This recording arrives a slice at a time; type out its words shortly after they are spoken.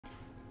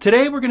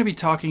Today we're going to be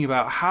talking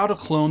about how to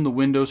clone the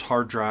Windows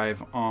hard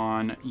drive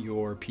on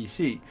your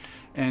PC.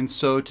 And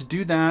so to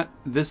do that,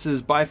 this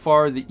is by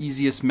far the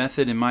easiest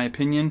method in my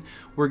opinion.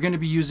 We're going to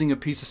be using a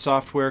piece of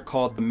software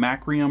called the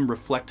Macrium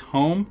Reflect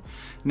Home.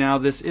 Now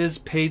this is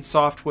paid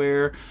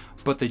software,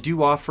 but they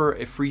do offer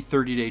a free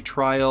 30-day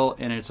trial,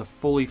 and it's a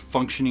fully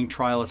functioning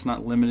trial. It's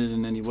not limited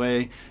in any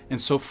way. And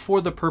so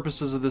for the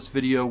purposes of this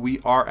video, we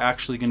are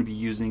actually going to be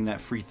using that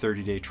free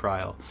 30-day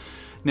trial.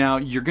 Now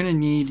you're going to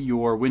need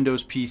your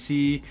Windows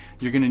PC,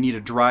 you're going to need a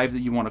drive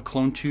that you want to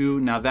clone to.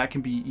 Now that can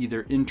be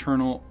either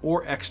internal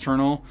or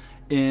external.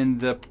 In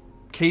the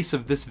case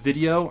of this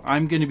video,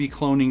 I'm going to be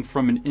cloning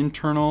from an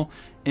internal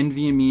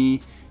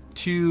NVMe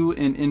to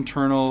an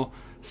internal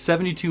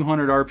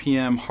 7200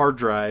 RPM hard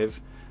drive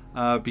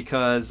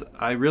because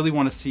I really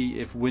want to see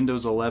if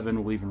Windows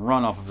 11 will even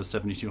run off of a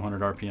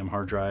 7200 RPM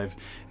hard drive.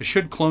 It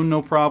should clone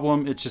no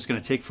problem, it's just going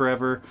to take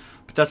forever,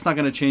 but that's not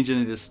going to change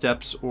any of the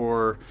steps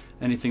or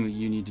anything that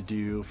you need to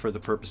do for the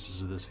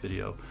purposes of this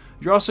video.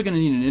 You're also going to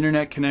need an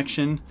internet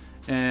connection,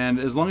 and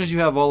as long as you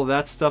have all of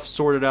that stuff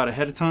sorted out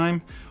ahead of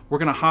time, we're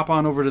going to hop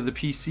on over to the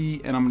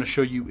PC and I'm going to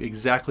show you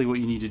exactly what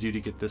you need to do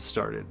to get this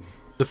started.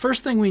 The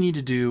first thing we need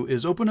to do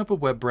is open up a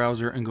web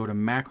browser and go to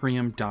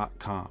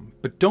macrium.com.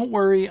 But don't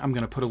worry, I'm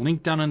going to put a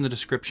link down in the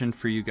description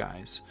for you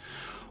guys.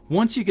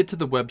 Once you get to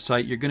the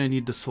website, you're going to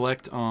need to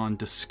select on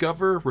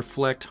Discover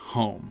Reflect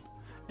Home.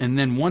 And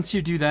then once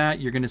you do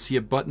that, you're going to see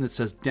a button that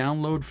says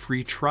Download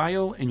Free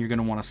Trial, and you're going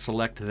to want to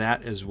select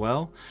that as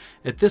well.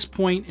 At this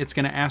point, it's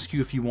going to ask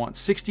you if you want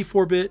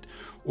 64-bit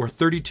or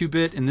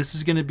 32-bit, and this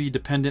is going to be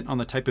dependent on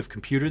the type of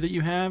computer that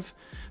you have.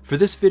 For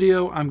this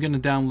video, I'm going to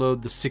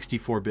download the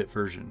 64-bit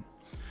version.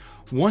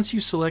 Once you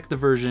select the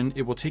version,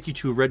 it will take you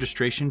to a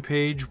registration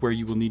page where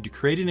you will need to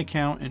create an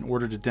account in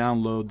order to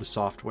download the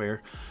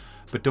software.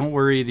 But don't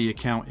worry, the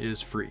account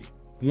is free.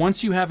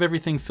 Once you have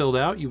everything filled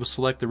out, you will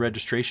select the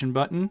registration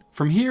button.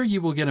 From here, you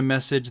will get a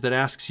message that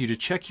asks you to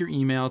check your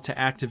email to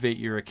activate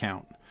your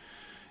account.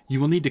 You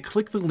will need to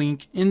click the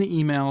link in the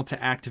email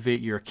to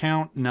activate your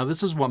account. Now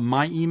this is what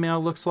my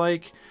email looks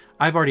like.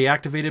 I've already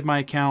activated my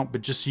account,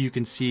 but just so you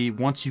can see,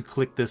 once you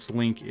click this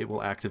link, it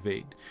will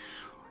activate.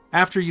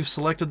 After you've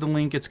selected the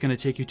link, it's going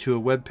to take you to a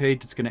web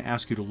page. It's going to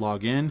ask you to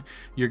log in.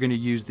 You're going to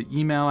use the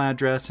email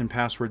address and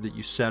password that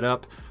you set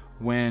up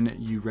when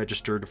you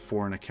registered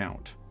for an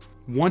account.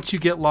 Once you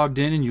get logged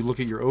in and you look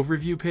at your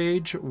overview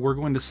page, we're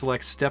going to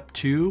select step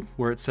 2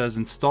 where it says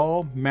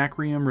Install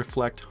Macrium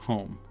Reflect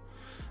Home.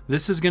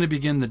 This is going to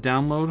begin the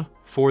download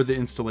for the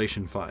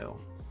installation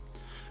file.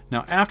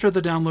 Now after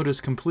the download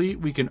is complete,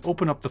 we can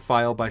open up the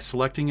file by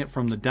selecting it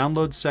from the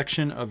download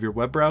section of your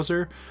web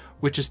browser,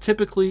 which is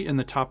typically in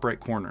the top right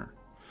corner.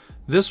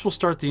 This will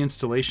start the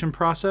installation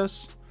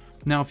process.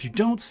 Now if you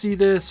don't see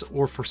this,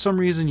 or for some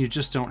reason you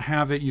just don't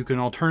have it, you can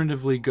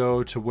alternatively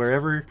go to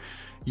wherever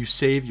you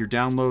save your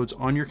downloads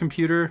on your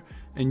computer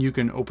and you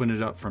can open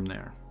it up from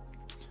there.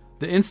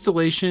 The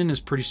installation is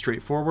pretty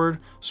straightforward.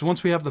 So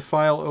once we have the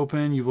file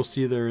open, you will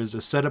see there is a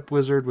setup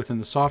wizard within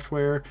the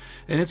software,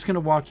 and it's going to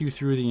walk you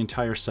through the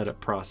entire setup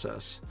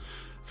process.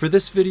 For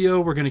this video,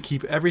 we're going to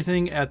keep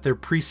everything at their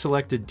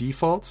pre-selected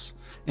defaults.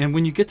 And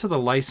when you get to the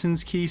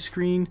license key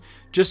screen,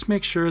 just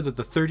make sure that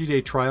the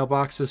 30-day trial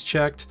box is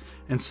checked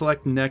and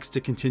select next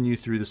to continue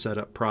through the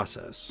setup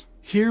process.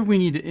 Here we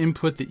need to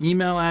input the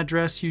email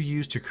address you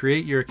used to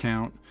create your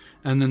account,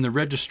 and then the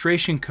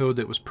registration code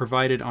that was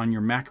provided on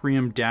your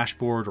Macrium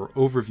dashboard or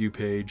overview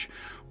page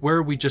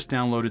where we just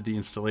downloaded the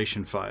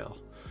installation file.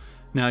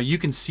 Now you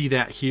can see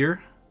that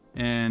here,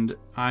 and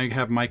I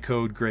have my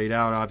code grayed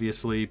out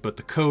obviously, but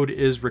the code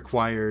is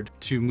required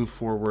to move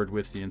forward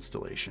with the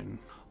installation.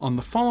 On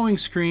the following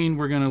screen,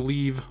 we're going to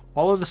leave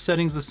all of the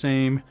settings the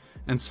same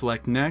and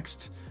select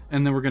next,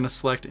 and then we're going to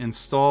select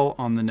install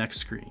on the next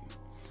screen.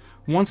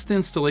 Once the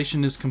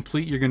installation is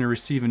complete, you're going to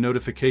receive a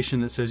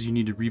notification that says you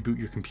need to reboot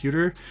your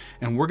computer,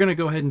 and we're going to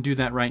go ahead and do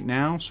that right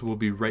now, so we'll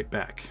be right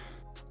back.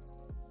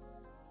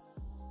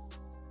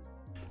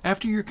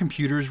 After your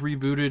computer is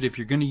rebooted, if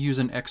you're going to use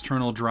an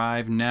external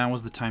drive, now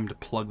is the time to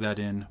plug that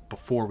in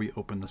before we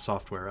open the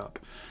software up.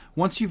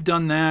 Once you've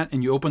done that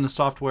and you open the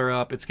software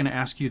up, it's going to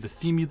ask you the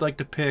theme you'd like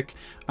to pick.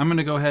 I'm going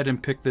to go ahead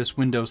and pick this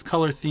Windows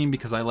color theme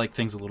because I like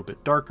things a little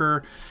bit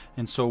darker.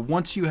 And so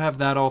once you have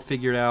that all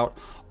figured out,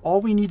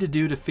 all we need to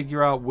do to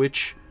figure out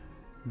which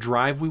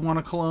drive we want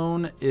to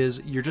clone is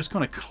you're just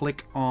going to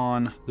click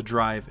on the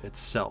drive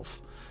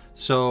itself.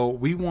 So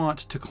we want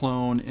to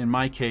clone, in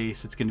my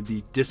case, it's going to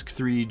be disk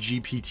 3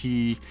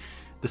 GPT,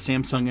 the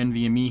Samsung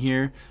NVMe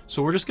here.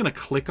 So we're just going to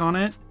click on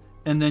it,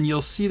 and then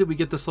you'll see that we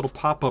get this little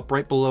pop-up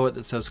right below it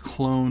that says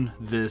clone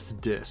this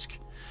disk.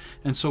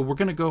 And so we're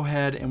going to go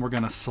ahead and we're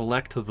going to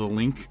select the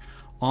link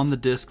on the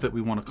disk that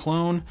we want to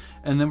clone,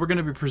 and then we're going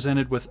to be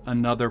presented with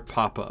another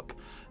pop-up.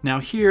 Now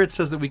here it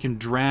says that we can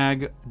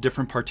drag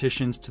different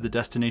partitions to the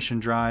destination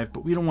drive,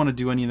 but we don't want to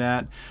do any of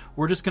that.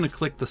 We're just going to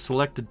click the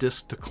select the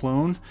disk to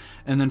clone,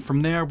 and then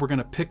from there we're going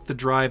to pick the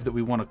drive that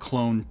we want to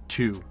clone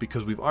to,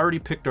 because we've already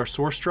picked our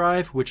source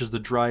drive, which is the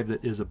drive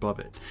that is above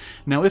it.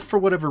 Now if for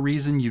whatever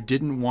reason you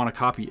didn't want to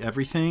copy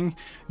everything,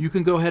 you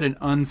can go ahead and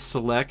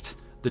unselect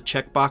the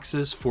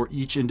checkboxes for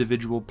each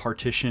individual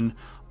partition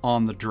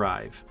on the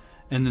drive,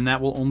 and then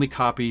that will only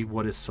copy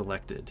what is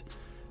selected.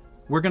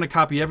 We're going to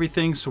copy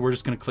everything, so we're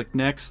just going to click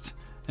next,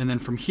 and then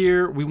from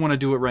here we want to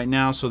do it right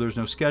now, so there's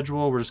no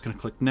schedule. We're just going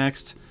to click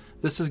next.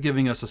 This is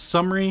giving us a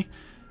summary.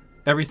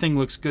 Everything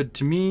looks good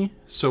to me,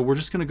 so we're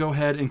just going to go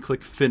ahead and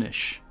click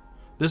finish.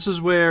 This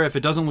is where if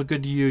it doesn't look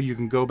good to you, you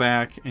can go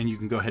back and you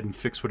can go ahead and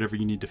fix whatever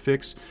you need to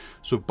fix.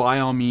 So by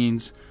all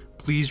means,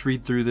 please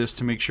read through this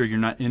to make sure you're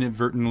not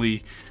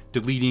inadvertently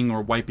deleting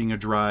or wiping a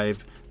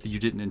drive that you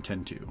didn't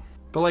intend to.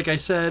 But like I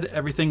said,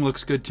 everything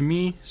looks good to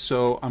me,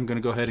 so I'm going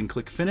to go ahead and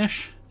click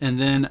finish.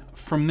 And then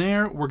from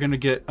there, we're going to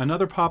get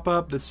another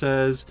pop-up that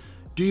says,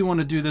 do you want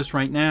to do this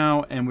right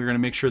now? And we're going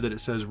to make sure that it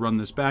says run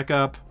this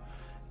backup.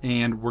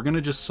 And we're going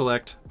to just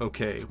select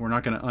OK. We're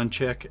not going to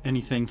uncheck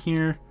anything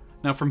here.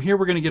 Now from here,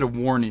 we're going to get a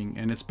warning,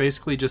 and it's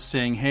basically just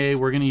saying, hey,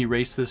 we're going to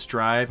erase this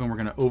drive and we're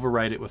going to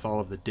overwrite it with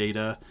all of the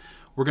data.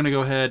 We're going to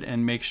go ahead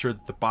and make sure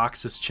that the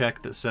box is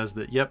checked that says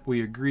that, yep,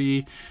 we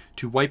agree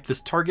to wipe this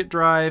target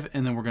drive,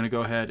 and then we're going to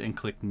go ahead and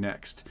click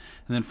next.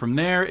 And then from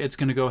there, it's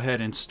going to go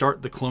ahead and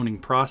start the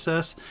cloning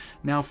process.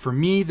 Now for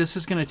me, this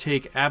is going to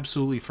take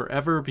absolutely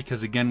forever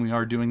because again, we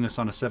are doing this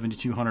on a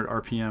 7200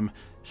 RPM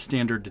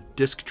standard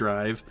disk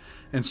drive.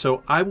 And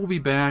so I will be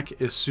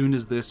back as soon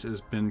as this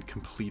has been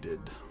completed.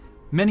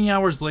 Many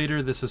hours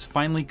later, this is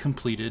finally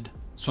completed.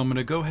 So I'm going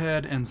to go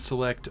ahead and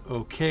select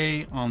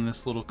OK on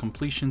this little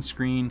completion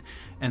screen,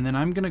 and then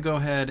I'm going to go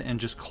ahead and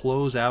just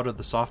close out of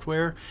the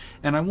software.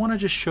 And I want to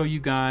just show you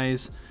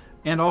guys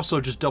and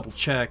also just double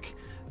check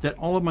that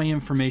all of my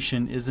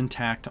information is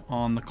intact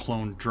on the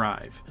cloned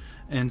drive.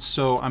 And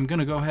so I'm going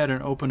to go ahead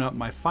and open up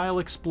my file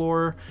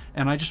explorer,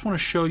 and I just want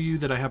to show you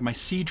that I have my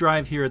C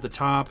drive here at the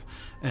top,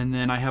 and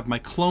then I have my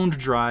cloned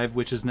drive,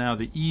 which is now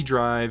the E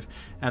drive,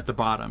 at the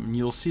bottom. And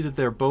you'll see that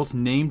they're both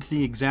named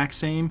the exact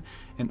same,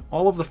 and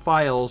all of the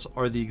files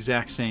are the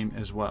exact same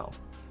as well.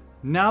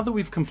 Now that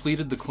we've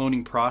completed the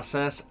cloning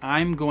process,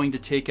 I'm going to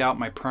take out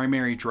my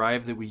primary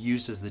drive that we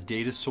used as the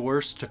data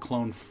source to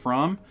clone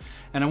from,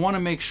 and I want to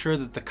make sure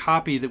that the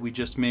copy that we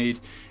just made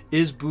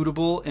is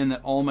bootable and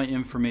that all my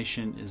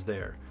information is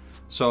there.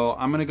 So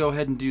I'm going to go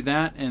ahead and do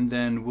that, and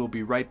then we'll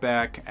be right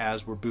back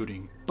as we're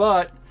booting.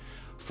 But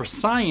for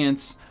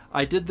science,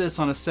 I did this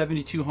on a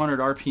 7200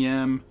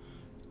 RPM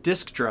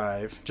disk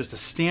drive, just a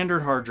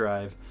standard hard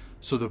drive,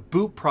 so the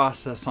boot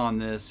process on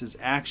this is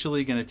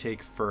actually going to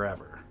take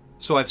forever.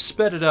 So I've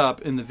sped it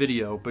up in the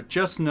video, but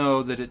just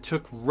know that it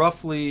took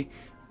roughly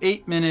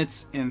 8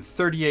 minutes and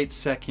 38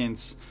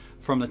 seconds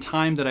from the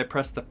time that I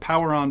pressed the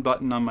power on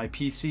button on my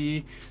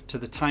PC to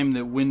the time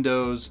that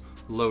Windows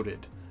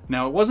loaded.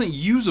 Now it wasn't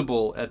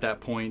usable at that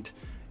point,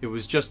 it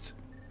was just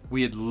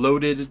we had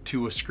loaded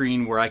to a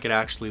screen where I could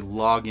actually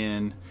log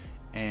in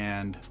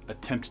and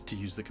attempt to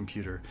use the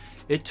computer.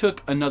 It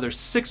took another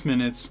 6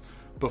 minutes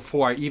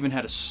before I even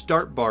had a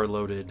start bar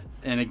loaded.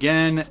 And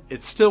again,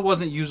 it still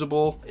wasn't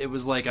usable. It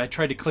was like I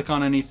tried to click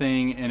on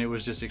anything and it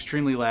was just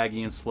extremely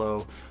laggy and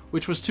slow,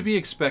 which was to be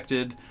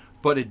expected,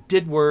 but it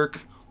did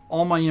work.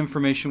 All my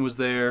information was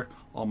there,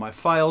 all my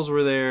files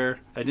were there.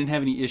 I didn't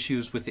have any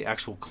issues with the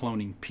actual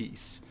cloning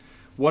piece.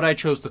 What I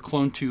chose to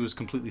clone to is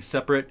completely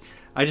separate.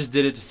 I just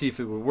did it to see if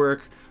it would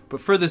work.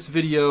 But for this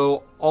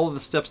video, all of the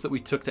steps that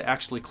we took to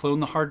actually clone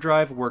the hard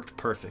drive worked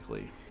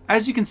perfectly.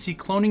 As you can see,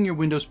 cloning your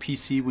Windows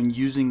PC when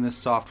using this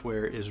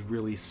software is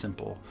really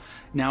simple.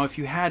 Now, if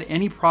you had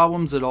any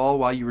problems at all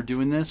while you were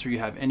doing this, or you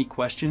have any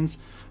questions,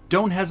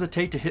 don't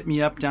hesitate to hit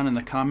me up down in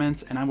the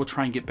comments and I will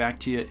try and get back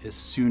to you as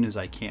soon as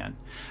I can.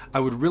 I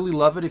would really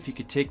love it if you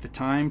could take the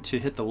time to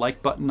hit the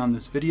like button on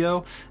this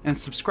video and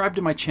subscribe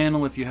to my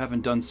channel if you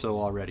haven't done so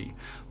already.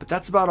 But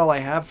that's about all I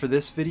have for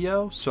this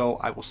video, so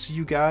I will see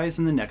you guys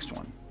in the next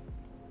one.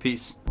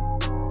 Peace.